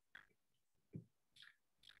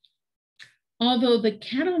 Although the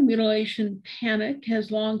cattle mutilation panic has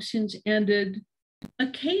long since ended,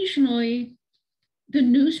 occasionally the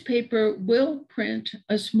newspaper will print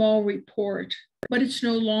a small report, but it's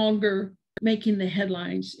no longer making the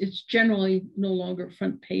headlines. It's generally no longer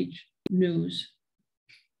front page news.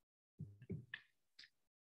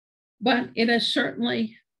 But it has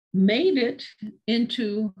certainly made it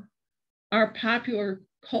into our popular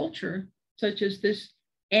culture, such as this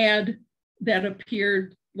ad that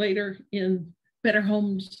appeared later in Better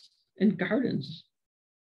Homes and Gardens.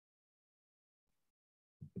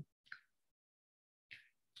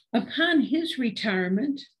 Upon his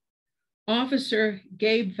retirement, Officer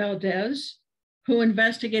Gabe Valdez, who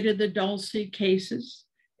investigated the Dulce cases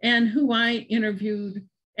and who I interviewed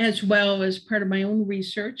as well as part of my own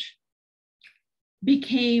research,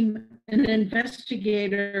 became an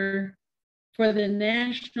investigator for the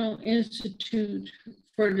National Institute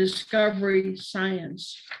for Discovery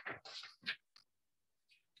Science.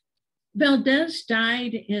 Valdez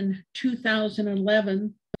died in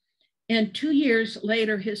 2011, and 2 years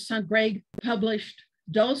later, his son Greg published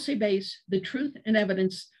Dulce Base, The Truth and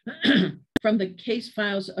Evidence from the Case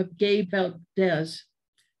Files of Gabe Valdez.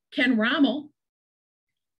 Ken Rommel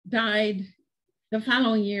died the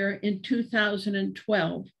following year in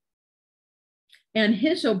 2012, and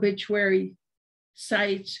his obituary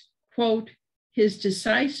cites, quote, his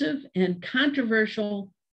decisive and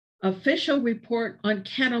controversial official report on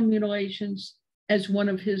cattle mutilations as one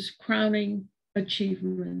of his crowning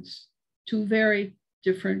achievements. Two very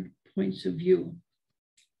different points of view.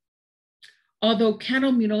 Although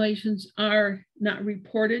cattle mutilations are not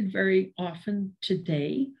reported very often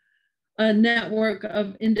today, a network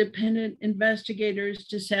of independent investigators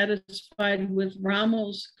dissatisfied with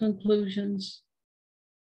Rommel's conclusions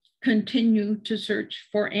continue to search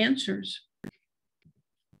for answers.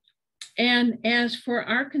 And as for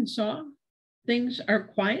Arkansas, things are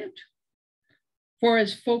quiet. For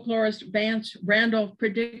as folklorist Vance Randolph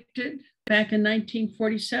predicted back in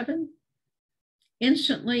 1947,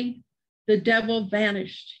 instantly the devil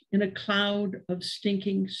vanished in a cloud of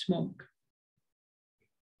stinking smoke.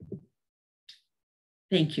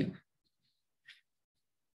 Thank you.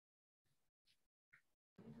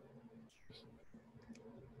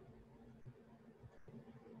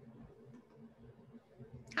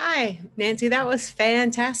 Hi, Nancy, that was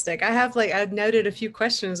fantastic. I've noted a few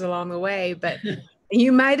questions along the way, but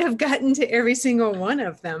you might have gotten to every single one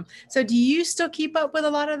of them. So do you still keep up with a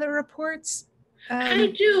lot of the reports?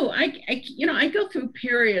 I do. I go through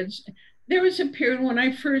periods. There was a period when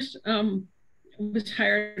I first was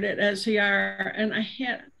hired at SER, and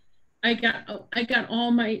I got all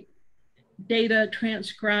my data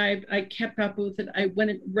transcribed. I kept up with it. I went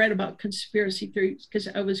and read about conspiracy theories because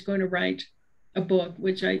I was going to write a book,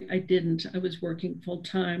 which I didn't. I was working full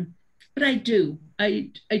time, but I do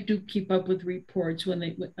keep up with reports when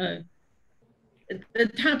the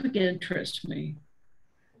topic interests me.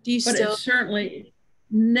 But it certainly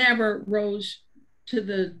never rose to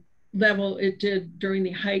the level it did during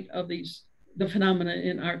the height of the phenomena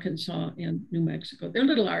in Arkansas and New Mexico. They're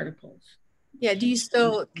little articles. Yeah. Do you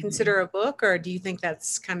still consider a book, or do you think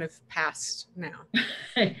that's kind of past now?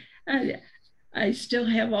 I still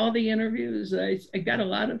have all the interviews. I got a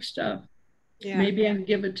lot of stuff. Yeah. Maybe I can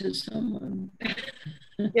give it to someone.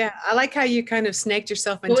 Yeah, I like how you kind of snaked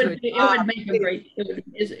yourself into it. It would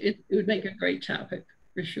make a great topic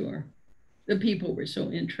for sure. The people were so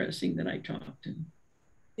interesting that I talked to.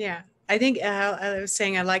 Yeah, I think I was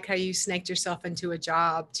saying I like how you snaked yourself into a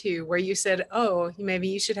job too, where you said, "Oh, maybe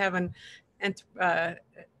you should have an,"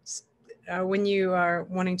 when you are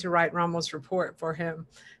wanting to write Rommel's report for him,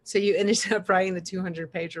 so you ended up writing the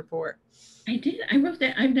 200-page report. I did. I wrote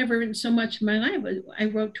that. I've never written so much in my life. I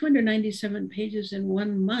wrote 297 pages in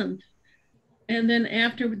 1 month. And then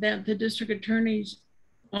after that, the district attorney's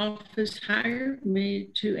office hired me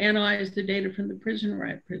to analyze the data from the prison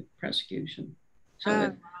riot prosecution.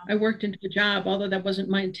 So I worked into the job, although that wasn't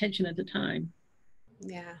my intention at the time.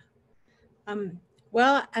 Yeah.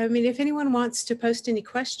 Well, I mean, if anyone wants to post any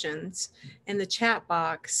questions in the chat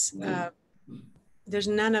box, there's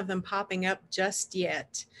none of them popping up just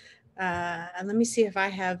yet. And let me see if I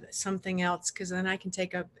have something else, because then I can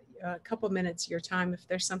take up a couple minutes of your time if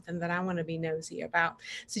there's something that I want to be nosy about.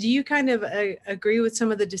 So do you kind of agree with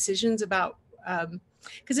some of the decisions about,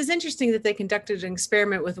 because it's interesting that they conducted an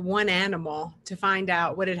experiment with one animal to find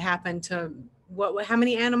out what had happened to how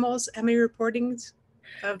many animals, how many reportings?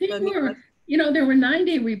 There were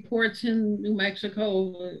 9-day reports in New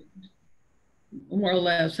Mexico, more or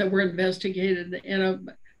less, that were investigated,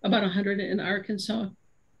 and about 100 in Arkansas.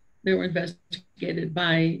 They were investigated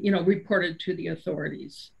by, reported to the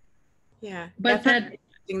authorities. Yeah, but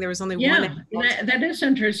there was only one. That is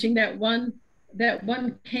interesting. That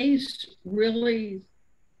one case really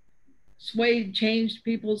changed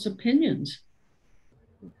people's opinions.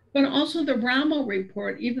 But also the Rommel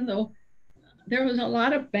report, even though there was a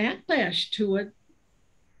lot of backlash to it,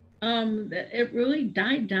 it really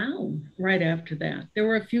died down right after that. There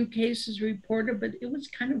were a few cases reported, but it was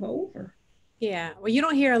kind of over. Yeah, well, you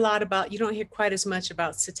don't hear quite as much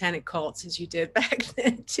about satanic cults as you did back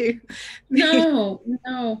then, too. No.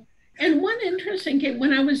 And one interesting case,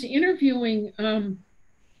 when I was interviewing,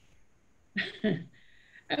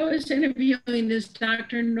 this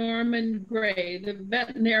Dr. Norman Gray, the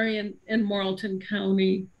veterinarian in Morrilton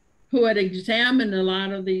County, who had examined a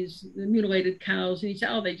lot of these mutilated cows, and he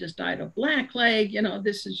said, "Oh, they just died of blackleg.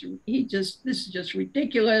 This is just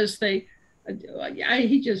ridiculous.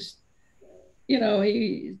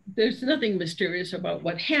 There's nothing mysterious about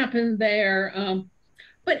what happened there."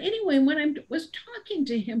 But anyway, when I was talking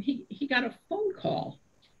to him, he got a phone call,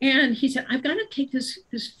 and he said, "I've got to take this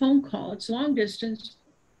phone call. It's long distance,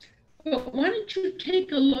 but why don't you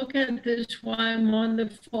take a look at this while I'm on the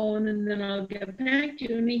phone, and then I'll get back to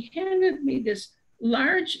you." And he handed me this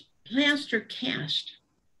large plaster cast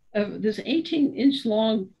of this 18-inch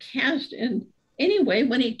long cast. And anyway,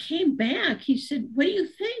 when he came back, he said, "What do you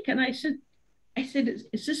think?" And I said,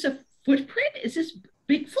 is this a footprint? Is this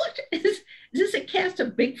Bigfoot? Is this a cast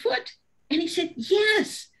of Bigfoot? And he said,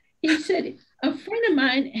 "Yes." He said, "A friend of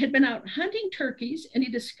mine had been out hunting turkeys, and he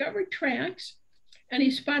discovered tracks, and he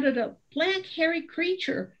spotted a black hairy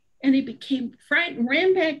creature, and he became frightened,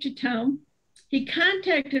 ran back to town. He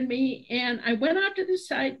contacted me, and I went out to the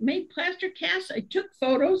site, made plaster casts. I took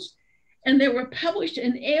photos, and they were published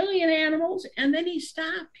in Alien Animals." And then he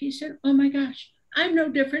stopped. He said, "Oh my gosh, I'm no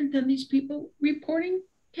different than these people reporting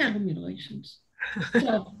cattle mutilations."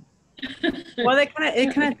 So, well, it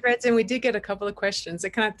kind of threads in. We did get a couple of questions. It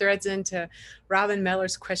kind of threads into Robin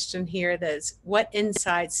Meller's question here. That's, what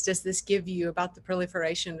insights does this give you about the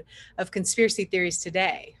proliferation of conspiracy theories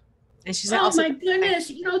today? And she's oh my goodness,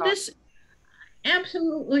 this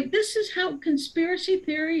absolutely. This is how conspiracy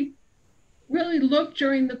theory really looked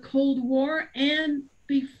during the Cold War and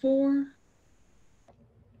before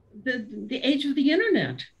the age of the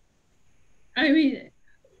internet. I mean,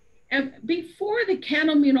 before the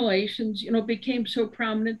cattle mutilations, became so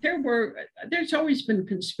prominent, there's always been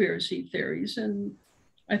conspiracy theories, and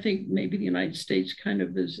I think maybe the United States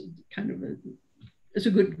is a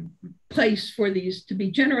good place for these to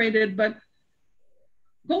be generated. But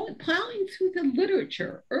plowing through the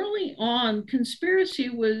literature early on, conspiracy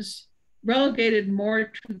was relegated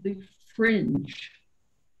more to the fringe.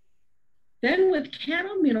 Then with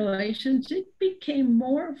cattle mutilations, it became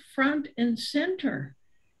more front and center.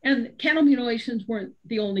 And cattle mutilations weren't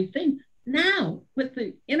the only thing. Now, with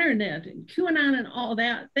the internet and QAnon and all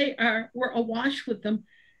that, we're awash with them,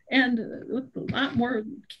 and with a lot more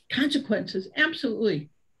consequences. Absolutely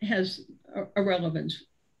has a relevance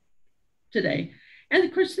today. And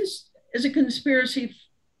of course, this is a conspiracy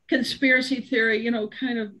theory,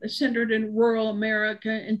 kind of centered in rural America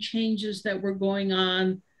and changes that were going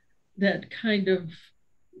on, that kind of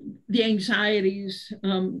the anxieties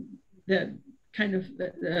that kind of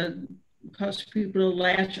cause people to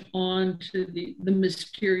latch on to the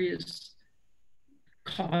mysterious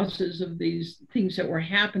causes of these things that were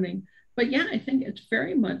happening. But yeah, I think it's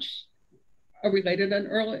very much related an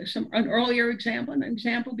earlier example, an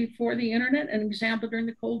example before the internet, an example during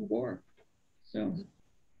the Cold War. So.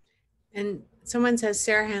 And someone says,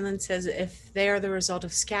 Sarah Hanlon says, if they are the result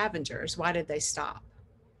of scavengers, why did they stop?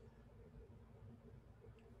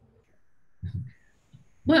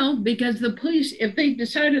 Well, because the police, if they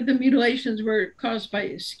decided the mutilations were caused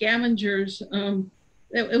by scavengers,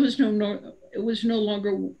 it was no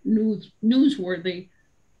longer newsworthy.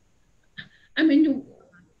 I mean,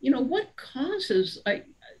 what causes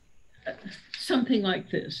something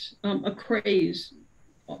like this, a craze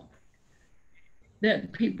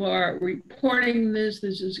that people are reporting this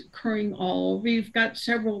is occurring all over. You've got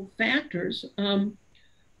several factors.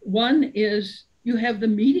 One is you have the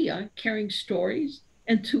media carrying stories,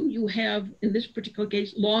 and two, you have, in this particular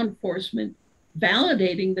case, law enforcement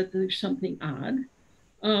validating that there's something odd.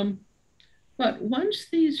 But once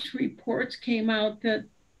these reports came out that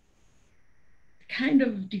kind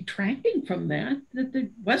of detracting from that there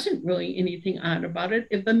wasn't really anything odd about it,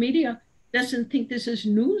 if the media doesn't think this is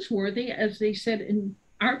newsworthy, as they said in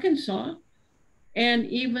Arkansas, and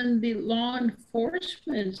even the law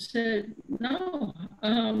enforcement said, no,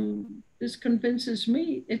 this convinces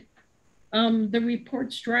me. The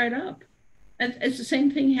reports dried up. It's the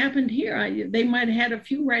same thing happened here. They might have had a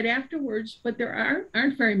few right afterwards, but there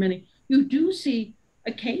aren't very many. You do see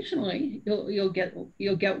occasionally you'll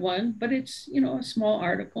get one, but it's a small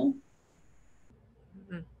article.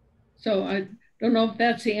 Mm-hmm. So I don't know if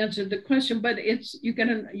that's the answer to the question, but it's you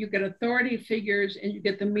get authority figures and you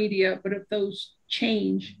get the media, but if those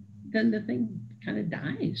change, then the thing kind of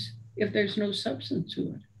dies if there's no substance to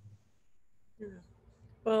it.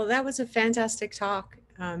 Well, that was a fantastic talk,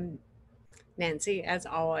 Nancy, as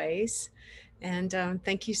always, and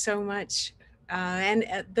thank you so much. And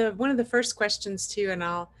one of the first questions too, and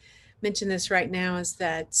I'll mention this right now, is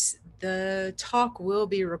that the talk will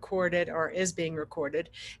be recorded, or is being recorded,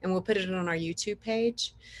 and we'll put it on our YouTube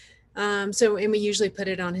page. And we usually put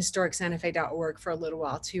it on historicsantafe.org for a little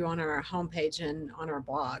while too, on our homepage and on our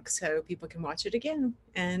blog, so people can watch it again.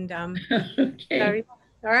 And okay.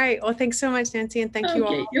 All right. Well, thanks so much, Nancy, and thank you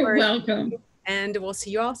all. You're welcome. And we'll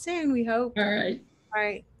see you all soon, we hope. All right. All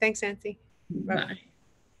right. Thanks, Nancy. Bye.